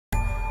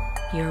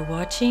You're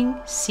watching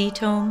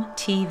Cytome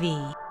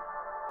TV.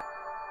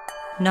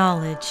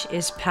 Knowledge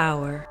is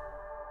power.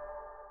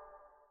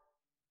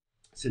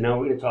 So now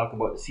we're going to talk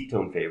about the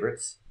Cytome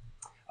favorites.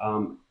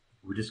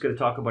 We're just going to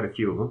talk about a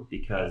few of them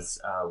because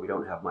we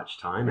don't have much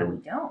time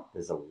and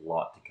there's a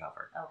lot to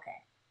cover. Okay.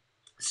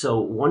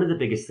 So one of the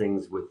biggest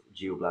things with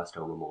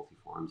glioblastoma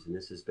multiformes, and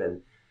this has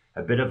been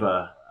a bit of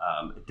a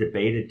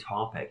debated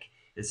topic,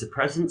 is the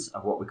presence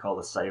of what we call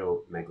the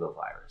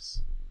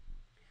cytomegalovirus.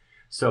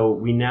 So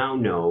we now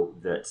know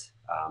that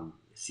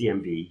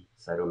CMV,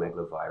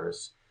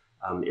 cytomegalovirus,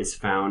 is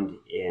found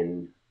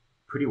in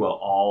pretty well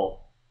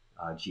all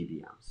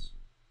GBMs.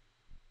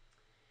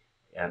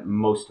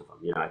 Most of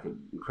them, I think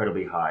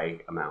incredibly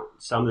high amount.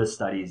 Some of the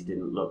studies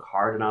didn't look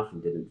hard enough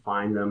and didn't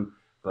find them,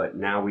 but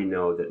now we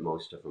know that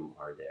most of them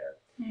are there.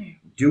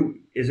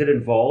 Is it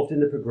involved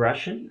in the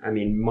progression? I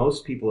mean,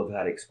 most people have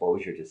had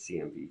exposure to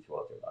CMV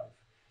throughout their life,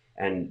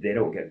 and they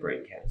don't get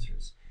brain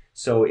cancers.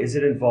 So is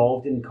it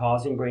involved in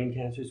causing brain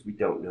cancers? We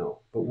don't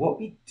know. But what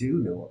we do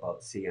know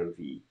about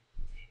CMV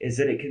is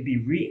that it can be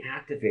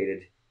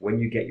reactivated when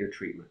you get your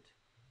treatment.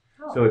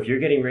 Oh. So if you're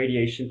getting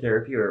radiation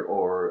therapy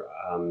or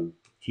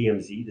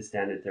TMZ, the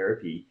standard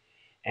therapy,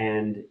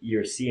 and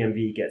your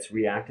CMV gets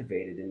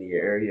reactivated in the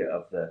area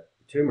of the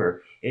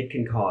tumor, it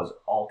can cause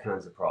all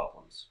kinds of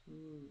problems.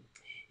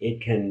 It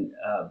can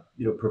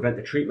prevent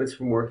the treatments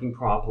from working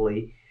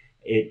properly.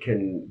 It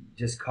can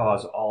just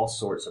cause all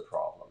sorts of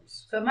problems.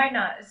 So it might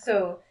not.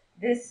 So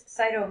this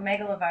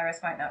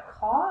cytomegalovirus might not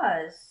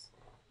cause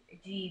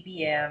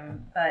GBM,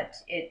 but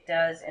it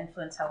does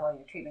influence how well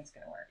your treatment's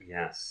going to work.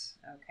 Yes.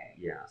 Okay.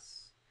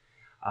 Yes.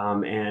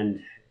 And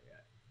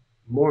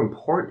more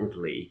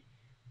importantly,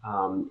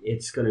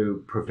 it's going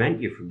to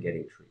prevent you from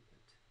getting treatment.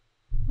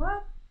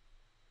 What?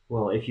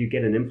 Well, if you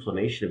get an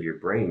inflammation of your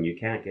brain, you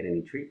can't get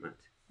any treatment.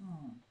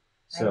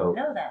 So, I didn't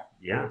know that.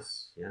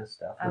 Yes,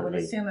 definitely. I would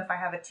assume if I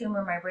have a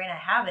tumor in my brain, I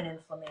have an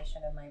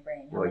inflammation of my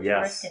brain. How much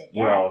yes. worse could it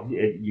get? Well,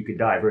 you could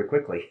die very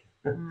quickly,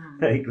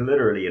 like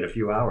literally in a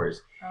few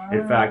hours.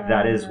 In fact,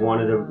 that is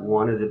one of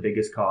the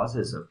biggest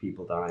causes of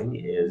people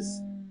dying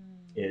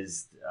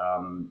is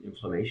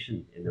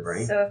inflammation in the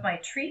brain. So if my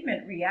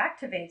treatment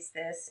reactivates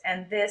this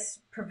and this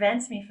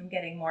prevents me from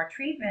getting more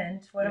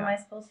treatment, what am I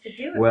supposed to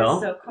do if this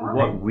is so common?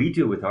 What we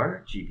do with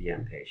our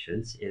GBM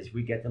patients is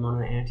we get them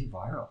on an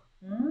antiviral.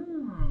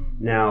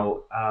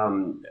 Now,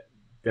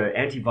 the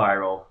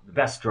antiviral, the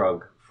best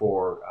drug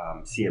for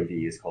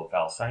CMV is called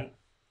Valsite.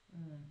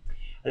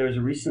 There was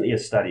recently a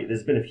study,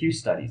 there's been a few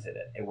studies in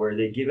it, where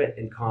they give it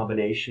in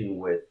combination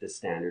with the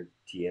standard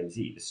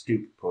TMZ, the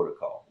Stoop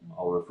protocol.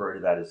 I'll refer to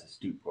that as the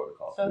Stoop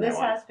protocol. So this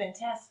has been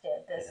tested?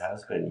 It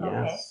has been,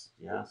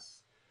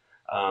 yes.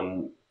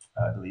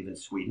 I believe in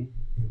Sweden,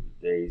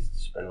 they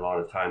spend a lot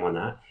of time on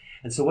that.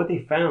 And so what they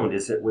found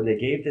is that when they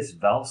gave this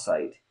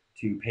Valsite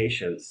to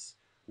patients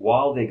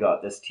while they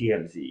got this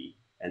TMZ,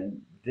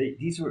 and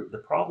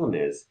the problem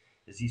is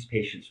these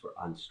patients were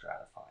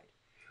unstratified.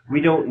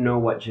 We don't know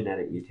what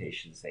genetic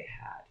mutations they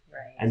had.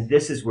 Right. And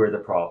this is where the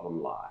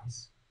problem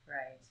lies.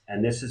 Right.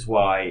 And this is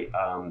why,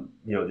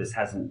 this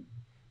hasn't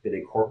been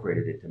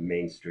incorporated into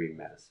mainstream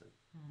medicine.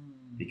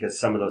 Because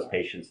some of those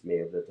patients may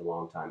have lived a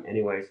long time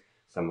anyways.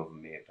 Some of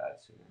them may have died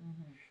sooner.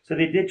 So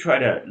they did try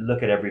to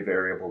look at every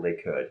variable they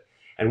could.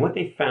 And what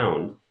they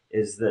found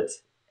is that,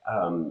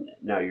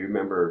 now you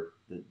remember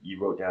that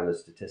you wrote down the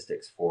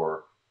statistics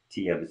for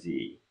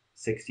TMZ,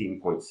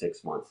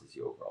 16.6 months is the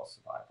overall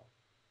survival.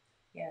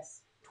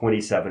 Yes.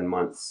 27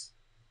 months,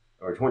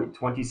 or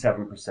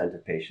 27%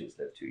 of patients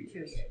live 2 years. 2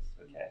 years.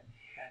 Okay.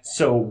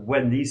 So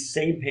when these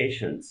same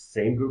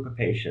group of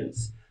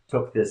patients,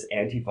 took this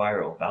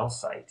antiviral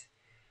Valsite,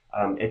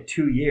 at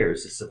 2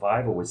 years, the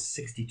survival was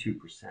 62%.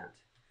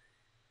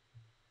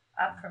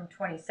 Up from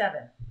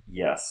 27.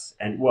 Yes.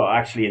 And well,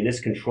 actually in this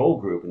control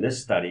group, in this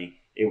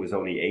study, it was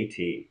only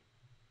 18.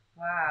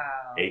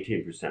 Wow.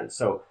 18%.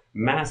 So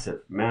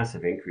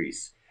massive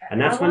increase.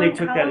 And that's when they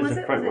took that as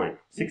a front line.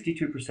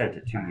 62%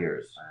 at 2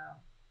 years. Wow.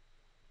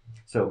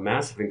 So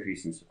massive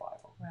increase in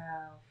survival.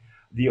 Wow.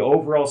 The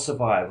overall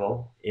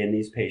survival in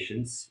these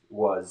patients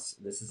was,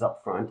 this is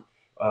up front,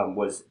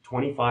 was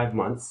 25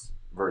 months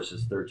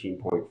versus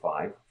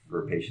 13.5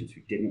 for patients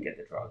who didn't get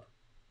the drug,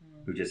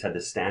 who just had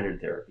the standard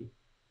therapy.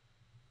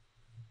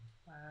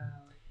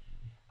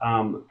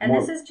 Wow. And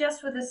this is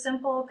just with a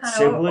simple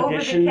kind of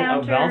addition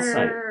of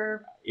Valsite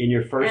in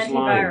your first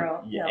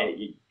antiviral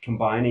line,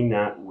 combining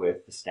that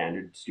with the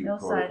standard Stoop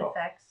protocol. No side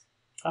effects.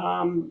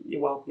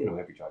 Well,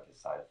 every drug has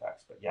side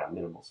effects, but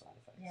minimal side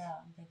effects. Yeah,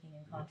 I'm thinking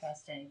in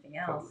contrast to anything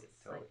else,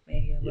 totally. like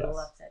maybe a little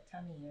upset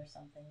tummy or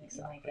something that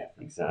you might get.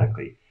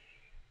 Exactly.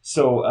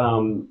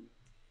 So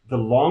the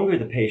longer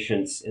the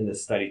patients in the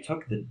study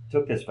took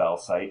this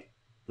Valsite,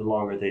 the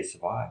longer they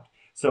survived.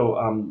 So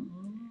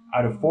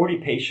out of 40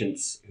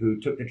 patients who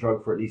took the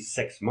drug for at least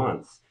 6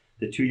 months,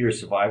 the 2-year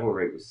survival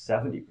rate was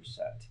 70%.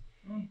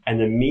 And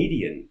the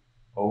median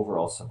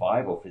overall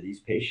survival for these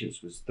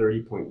patients was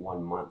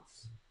 30.1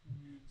 months.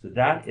 So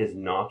that is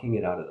knocking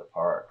it out of the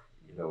park,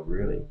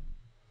 really.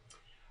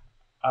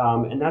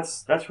 And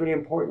that's really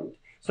important.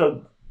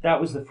 So That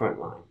was the front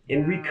line.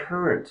 In Wow.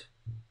 recurrent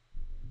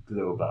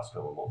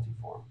glioblastoma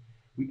multiforme,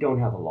 we don't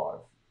have a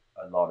lot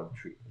of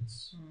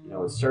treatments. You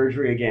know, it's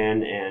surgery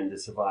again, and the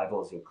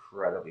survival is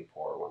incredibly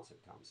poor once it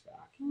comes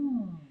back.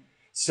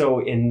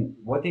 So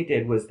what they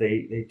did was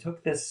they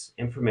took this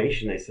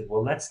information, they said,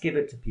 well, let's give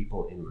it to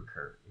people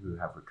who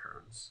have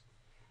recurrence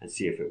and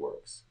see if it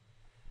works.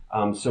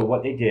 So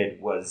what they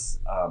did was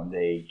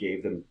they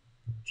gave them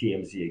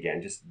TMZ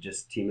again,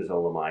 just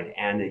temozolomide,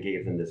 and they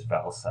gave them this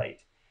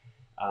Valcyte.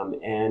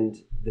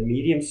 And the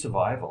median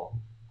survival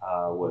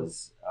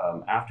was,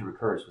 after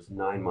recurrence, was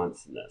 9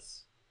 months in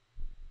this.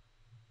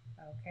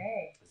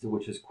 Okay. So,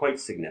 which is quite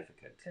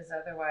significant. Because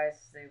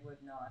otherwise they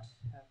would not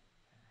have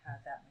had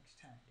that much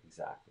time.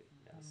 Exactly.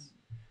 Yes.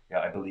 Yeah,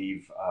 I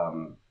believe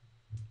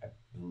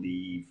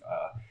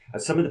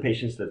some of the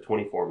patients lived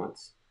 24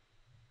 months.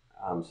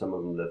 Some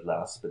of them lived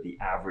less, but the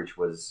average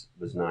was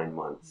 9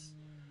 months.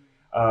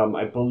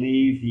 I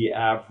believe the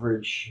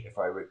average, if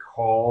I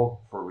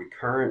recall, for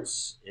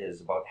recurrence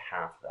is about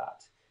half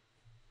that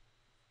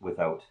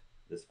without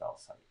this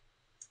Valcyte.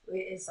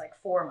 It's like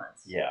 4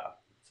 months. Yeah,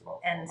 it's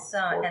about 4 And months,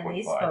 and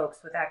these 4.5.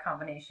 folks with that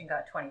combination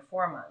got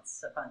 24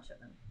 months, a bunch of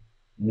them.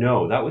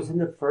 No, that was in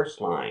the first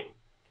line.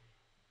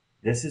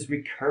 This is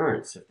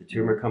recurrence if the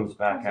tumor comes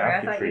back after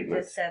I thought treatment.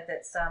 you just said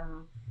that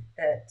some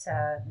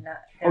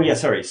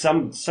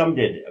some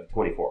did of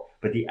 24,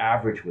 but the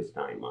average was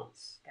 9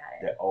 months. Got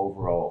it. The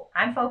overall.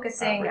 I'm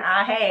focusing.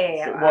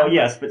 Well,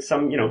 yes, but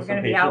some, we're some going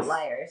to be patients,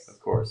 outliers. Of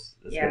course,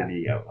 there's Yeah. going to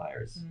be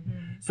outliers.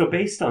 Mm-hmm. So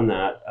based on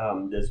that,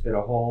 there's been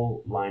a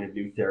whole line of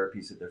new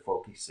therapies that they're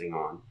focusing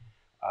on.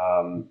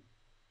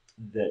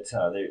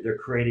 They're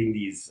creating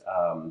these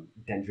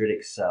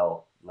dendritic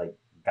cell like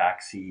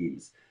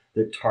vaccines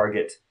that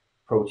target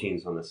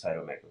proteins on the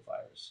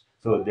cytomegalovirus.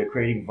 So they're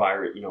creating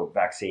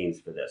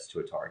vaccines for this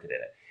to target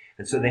it.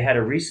 And so they had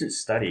a recent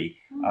study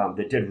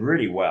that did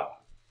really well.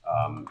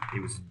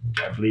 It was,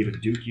 I believe, at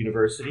Duke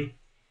University.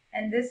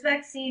 And this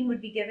vaccine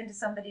would be given to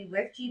somebody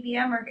with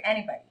GBM or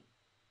anybody?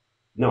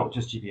 No,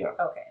 just GBM.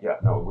 Okay. Yeah,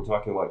 no, we're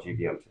talking about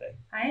GBM today.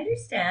 I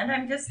understand.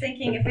 I'm just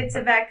thinking if it's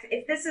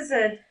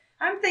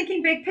I'm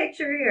thinking big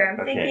picture here.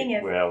 I'm thinking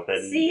if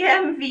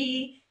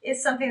CMV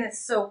is something that's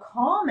so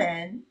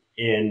common.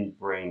 In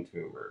brain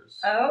tumors.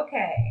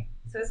 Okay.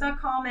 So it's not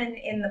common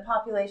in the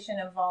population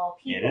of all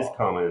people. It is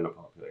common in the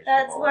population.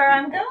 That's where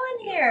I'm going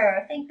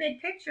here. Think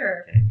big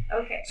picture.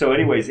 Okay. So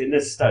anyways, in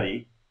this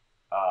study,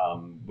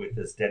 with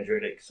this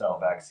dendritic cell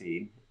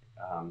vaccine,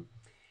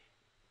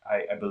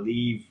 I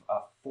believe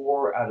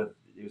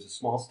it was a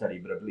small study,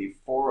 but I believe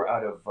 4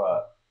 out of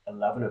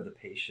 11 of the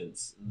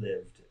patients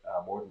lived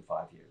more than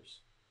 5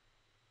 years.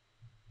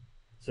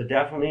 So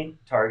definitely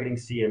targeting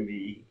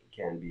CMV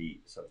can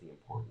be something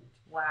important.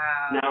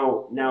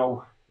 Wow.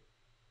 Now,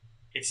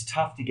 it's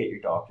tough to get your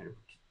doctor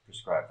to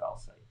prescribe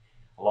Valcyte.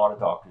 A lot of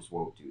doctors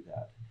won't do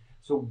that.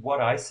 So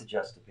what I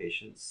suggest to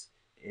patients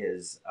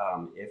is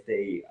if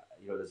they,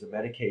 there's a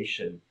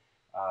medication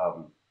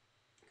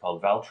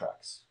called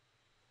Valtrex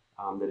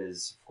that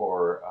is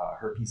for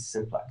herpes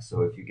simplex.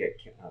 So if you get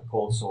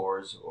cold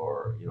sores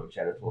or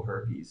genital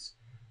herpes,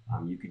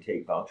 you can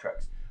take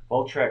Valtrex.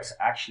 Valtrex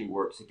actually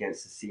works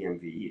against the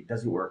CMV. It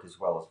doesn't work as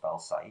well as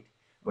Valcyte,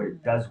 but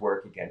it does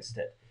work against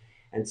it.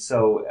 And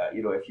so,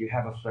 if you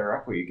have a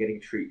flare-up where you're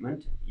getting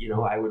treatment,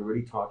 I would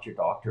really talk to your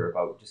doctor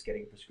about just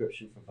getting a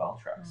prescription for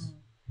Valtrex.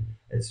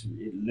 It's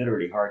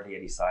literally hardly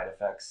any side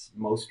effects.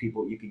 Most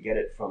people, you can get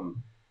it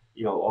from,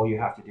 all you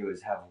have to do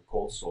is have a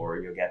cold sore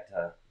and you get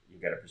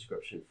a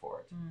prescription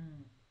for it.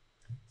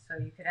 So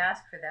you could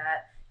ask for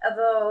that.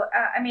 Although,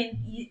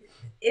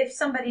 if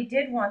somebody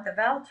did want the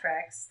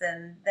Valtrex,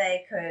 then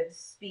they could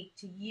speak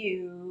to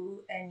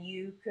you and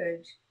you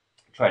could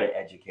try to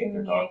educate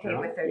their doctor.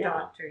 Communicate with their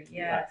doctor,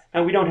 yeah.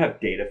 And we don't have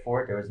data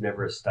for it. There was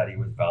never a study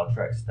with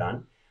Valtrex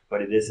done,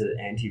 but it is an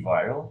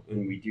antiviral,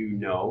 and we do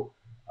know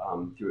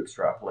through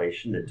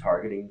extrapolation that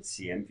targeting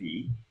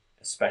CMV,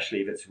 especially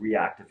if it's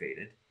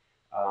reactivated,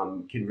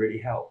 can really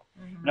help.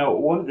 Now,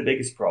 one of the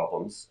biggest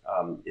problems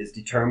is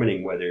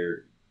determining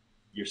whether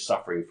you're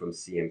suffering from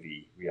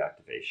CMV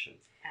reactivation.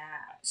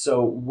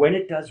 So when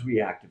it does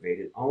reactivate,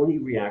 it only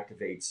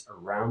reactivates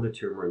around the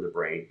tumor in the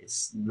brain.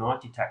 It's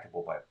not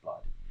detectable by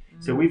blood.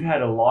 So we've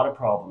had a lot of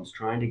problems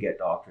trying to get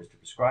doctors to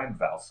prescribe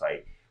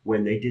Valcyte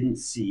when they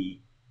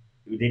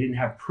didn't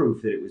have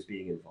proof that it was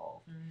being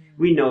involved.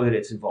 We know that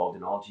it's involved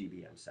in all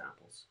GBM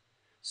samples.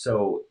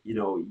 So,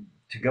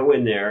 to go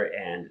in there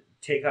and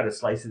take out a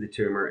slice of the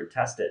tumor and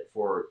test it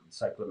for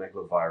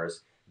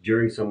cytomegalovirus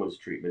during someone's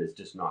treatment is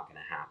just not going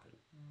to happen.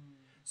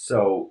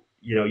 So,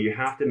 you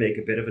have to make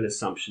a bit of an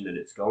assumption that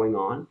it's going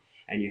on,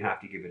 and you have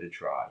to give it a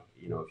try.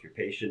 If your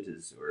patient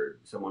or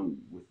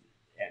someone with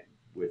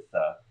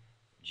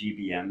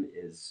GBM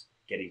is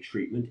getting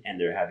treatment and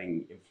they're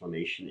having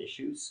inflammation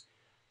issues,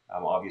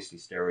 obviously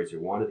steroids are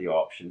one of the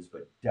options,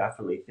 but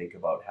definitely think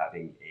about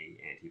having a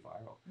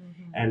antiviral.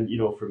 And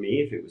for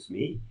me, if it was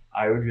me,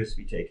 I would just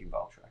be taking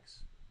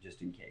Valtrex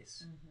just in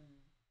case.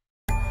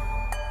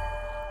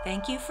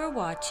 Thank you for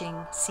watching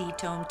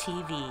CTOME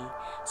TV.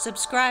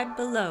 Subscribe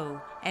below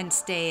and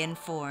stay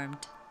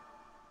informed.